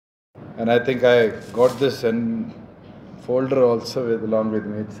And I think I got this in folder also along with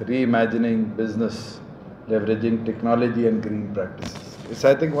me. It's reimagining business, leveraging technology and green practices. It's,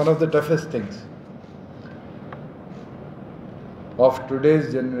 I think, one of the toughest things of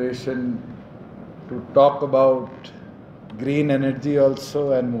today's generation to talk about green energy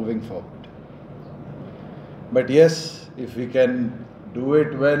also and moving forward. But yes, if we can do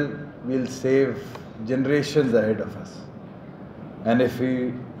it well, we'll save generations ahead of us. And if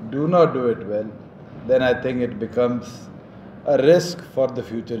we do not do it well, then I think it becomes a risk for the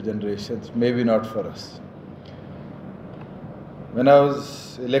future generations, maybe not for us. When I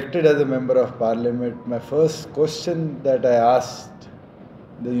was elected as a member of parliament, my first question that I asked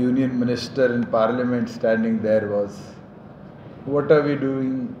the union minister in parliament standing there was, what are we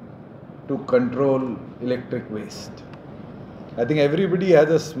doing to control electric waste? I think everybody has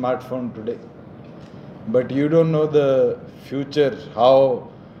a smartphone today, but you don't know the future, how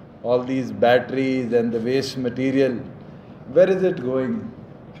all these batteries and the waste material, where is it going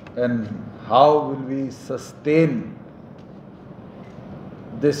and how will we sustain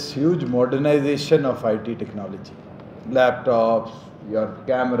this huge modernization of IT technology? Laptops, your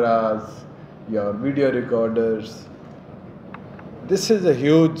cameras, your video recorders. This is a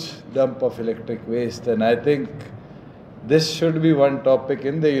huge dump of electric waste, and I think this should be one topic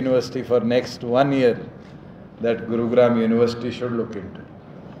in the university for next 1 year that Gurugram University should look into.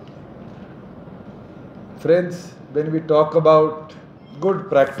 Friends, when we talk about good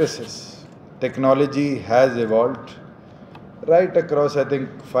practices, technology has evolved right across, I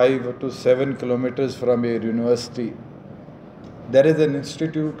think, 5 to 7 kilometers from your university. There is an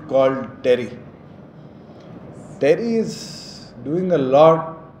institute called TERI. TERI is doing a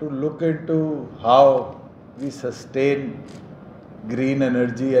lot to look into how we sustain green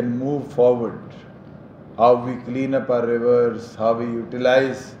energy and move forward, how we clean up our rivers, how we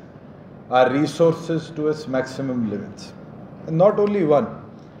utilize our resources to its maximum limits. And not only one.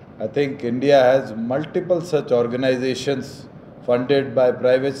 I think India has multiple such organizations funded by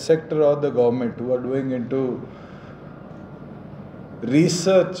private sector or the government who are doing into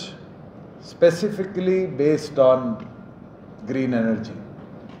research specifically based on green energy.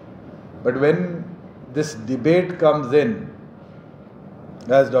 But when this debate comes in,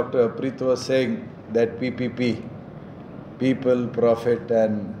 as Dr. Aprit was saying, that PPP, people, profit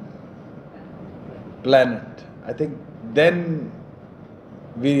and planet, I think then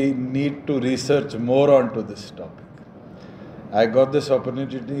we need to research more onto this topic. I got this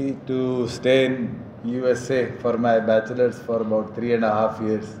opportunity to stay in USA for my bachelor's for about 3.5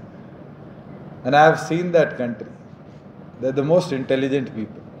 years. And I have seen that country. They're the most intelligent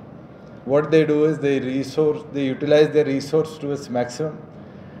people. What they do is they utilize their resource to its maximum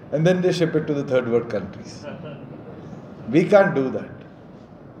and then they ship it to the third world countries. We can't do that.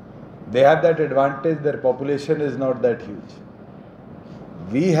 They have that advantage, their population is not that huge.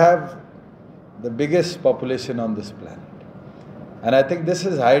 We have the biggest population on this planet. And I think this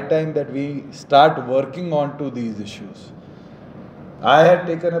is high time that we start working on to these issues. I had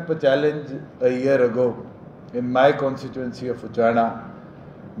taken up a challenge a year ago in my constituency of Uchana,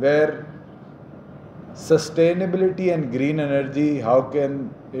 where sustainability and green energy, how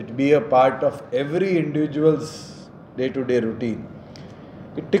can it be a part of every individual's day-to-day routine?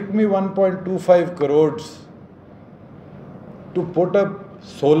 It took me 1.25 crores to put up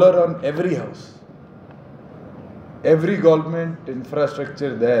solar on every house, every government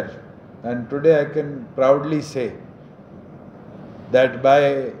infrastructure there. And today I can proudly say that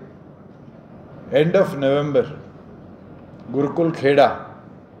by end of November, Gurukul Kheda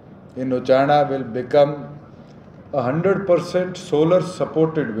in Uchana will become a 100% solar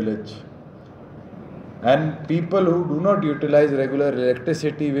supported village. And people who do not utilize regular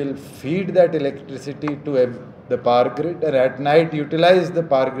electricity will feed that electricity to the power grid and at night utilize the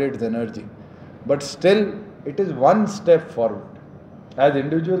power grid's energy. But still, it is one step forward. As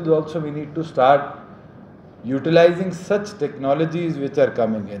individuals also, we need to start utilizing such technologies which are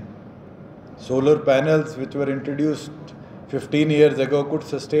coming in. Solar panels which were introduced 15 years ago could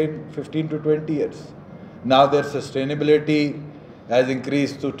sustain 15 to 20 years. Now their sustainability has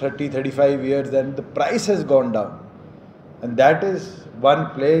increased to 30, 35 years and the price has gone down. And that is one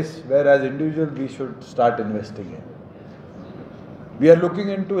place where as individuals we should start investing in. We are looking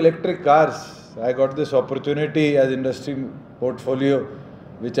into electric cars. I got this opportunity as industry portfolio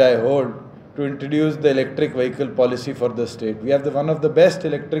which I hold to introduce the electric vehicle policy for the state. We have one of the best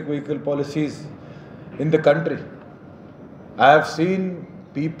electric vehicle policies in the country. I have seen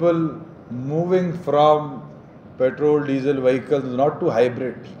people moving from petrol, diesel vehicles, not to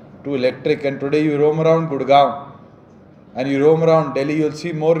hybrid, to electric. And today you roam around Gurgaon, and you roam around Delhi, you'll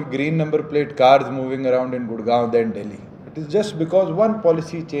see more green number plate cars moving around in Gurgaon than Delhi. It is just because one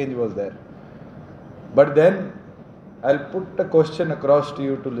policy change was there. But then I'll put a question across to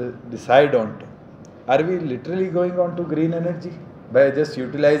you to decide on to. Are we literally going on to green energy by just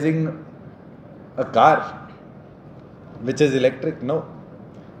utilizing a car which is electric? No.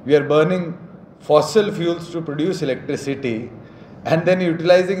 We are burning fossil fuels to produce electricity and then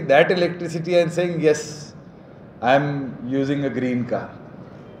utilizing that electricity and saying, yes, I am using a green car.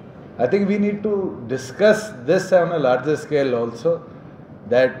 I think we need to discuss this on a larger scale also,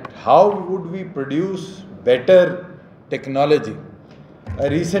 that how would we produce better technology. I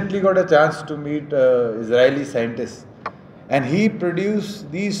recently got a chance to meet an Israeli scientist, and he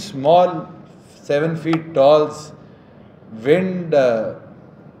produced these small 7 feet tall wind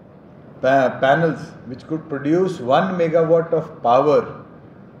panels which could produce 1 megawatt of power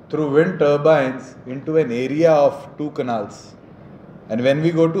through wind turbines into an area of 2 canals. And when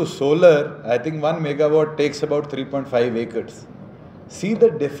we go to solar, I think 1 megawatt takes about 3.5 acres. See the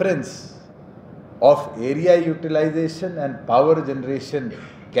difference of area utilization and power generation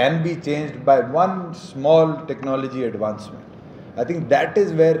can be changed by one small technology advancement. I think that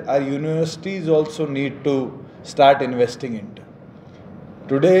is where our universities also need to start investing into.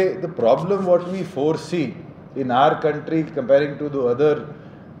 Today, the problem what we foresee in our country comparing to the other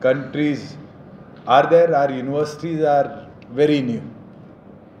countries our universities are very new.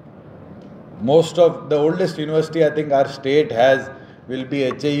 Most of the oldest university I think our state has will be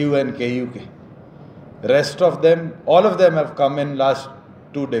HAU and KUK. Rest of them, all of them have come in last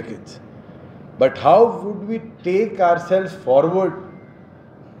 2 decades. But how would we take ourselves forward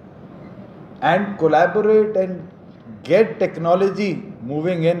and collaborate and get technology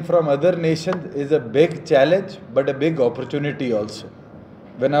moving in from other nations is a big challenge, but a big opportunity also.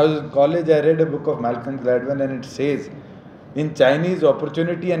 When I was in college, I read a book of Malcolm Gladwell, and it says, in Chinese,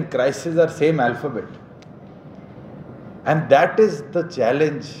 opportunity and crisis are same alphabet. And that is the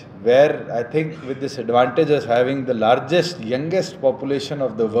challenge where I think with this advantage of having the largest, youngest population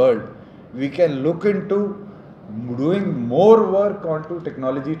of the world, we can look into doing more work onto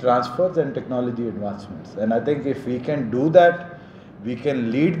technology transfers and technology advancements. And I think if we can do that, we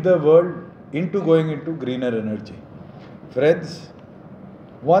can lead the world into going into greener energy. Friends,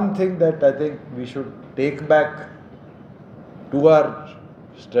 one thing that I think we should take back to our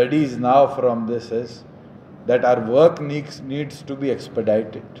studies now from this is that our work needs to be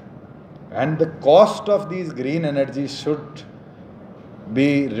expedited. And the cost of these green energies should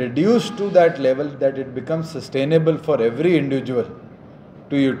be reduced to that level that it becomes sustainable for every individual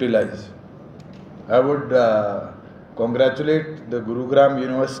to utilize. I would congratulate the Gurugram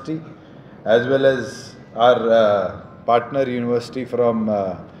University as well as our partner university from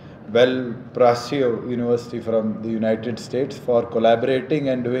Belprasio University from the United States for collaborating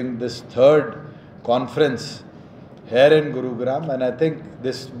and doing this 3rd conference here in Gurugram. And I think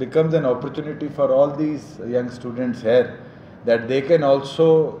this becomes an opportunity for all these young students here that they can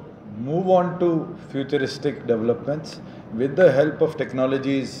also move on to futuristic developments with the help of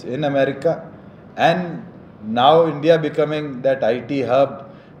technologies in America, and now India becoming that IT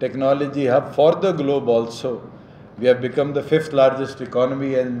hub, technology hub for the globe also. We have become the 5th largest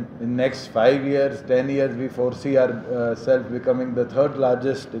economy, and in next 5 years, 10 years, we foresee ourselves becoming the 3rd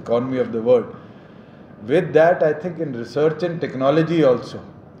largest economy of the world. With that, I think in research and technology also,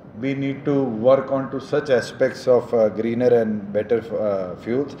 we need to work on to such aspects of greener and better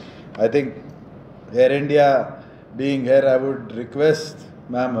fuels. I think Air India being here, I would request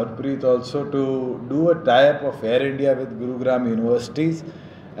Ma'am Harpreet also to do a tie-up of Air India with Gurugram universities.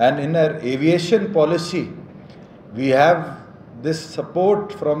 And in our aviation policy, we have this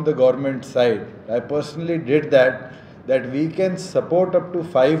support from the government side. I personally did that we can support up to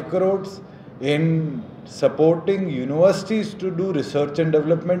 5 crores in supporting universities to do research and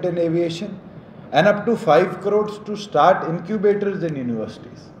development in aviation, and up to 5 crores to start incubators in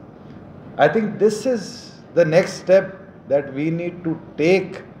universities. I think this is the next step that we need to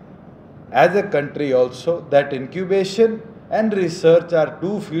take as a country also, that incubation and research are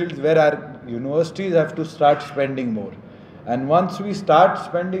 2 fields where our universities have to start spending more. And once we start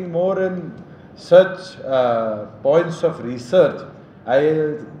spending more in such points of research,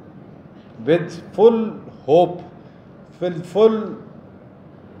 with full hope, with full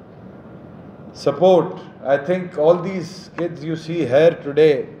support, I think all these kids you see here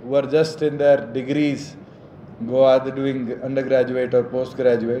today who are just in their degrees, go either doing undergraduate or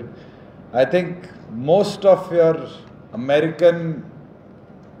postgraduate, I think most of your American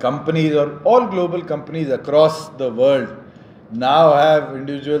companies or all global companies across the world now have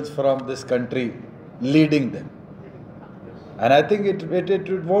individuals from this country leading them. And I think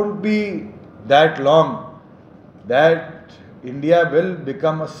it won't be that long that India will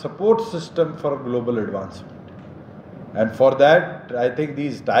become a support system for global advancement. And for that, I think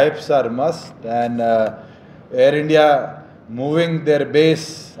these types are must. And Air India moving their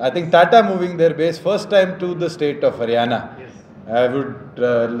base, I think Tata moving their base first time to the state of Haryana. Yes. I would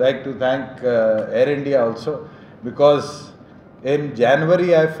like to thank Air India also, because in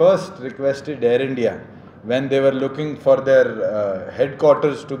January I first requested Air India when they were looking for their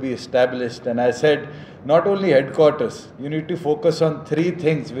headquarters to be established, and I said, not only headquarters, you need to focus on three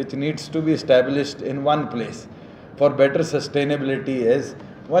things which needs to be established in one place for better sustainability. Is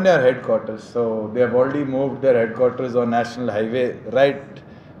one, your headquarters. So they have already moved their headquarters on National Highway, right,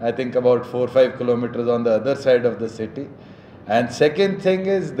 I think about 4-5 kilometers on the other side of the city. And second thing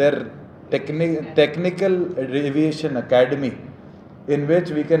is their technical aviation academy, in which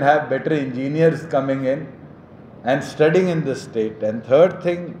we can have better engineers coming in and studying in the state. And third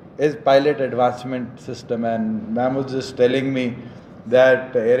thing is pilot advancement system. And ma'am was just telling me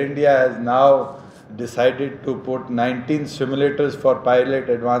that Air India has now decided to put 19 simulators for pilot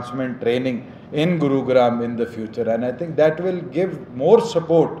advancement training in Gurugram in the future. And I think that will give more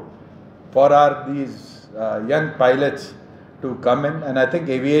support for these young pilots to come in. And I think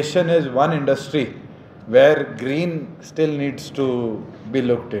aviation is one industry where green still needs to be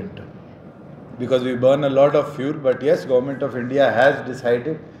looked into, because we burn a lot of fuel. But yes, Government of India has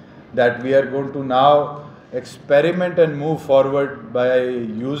decided that we are going to now experiment and move forward by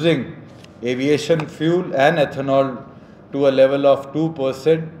using aviation fuel and ethanol to a level of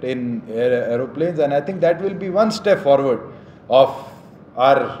 2% in aeroplanes. And I think that will be one step forward of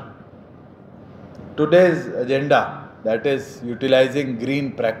our today's agenda, that is utilizing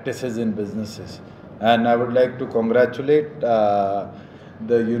green practices in businesses. And I would like to congratulate the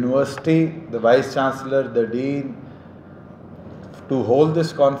university, the Vice Chancellor, the Dean, to hold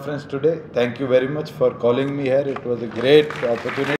this conference today. Thank you very much for calling me here. It was a great opportunity.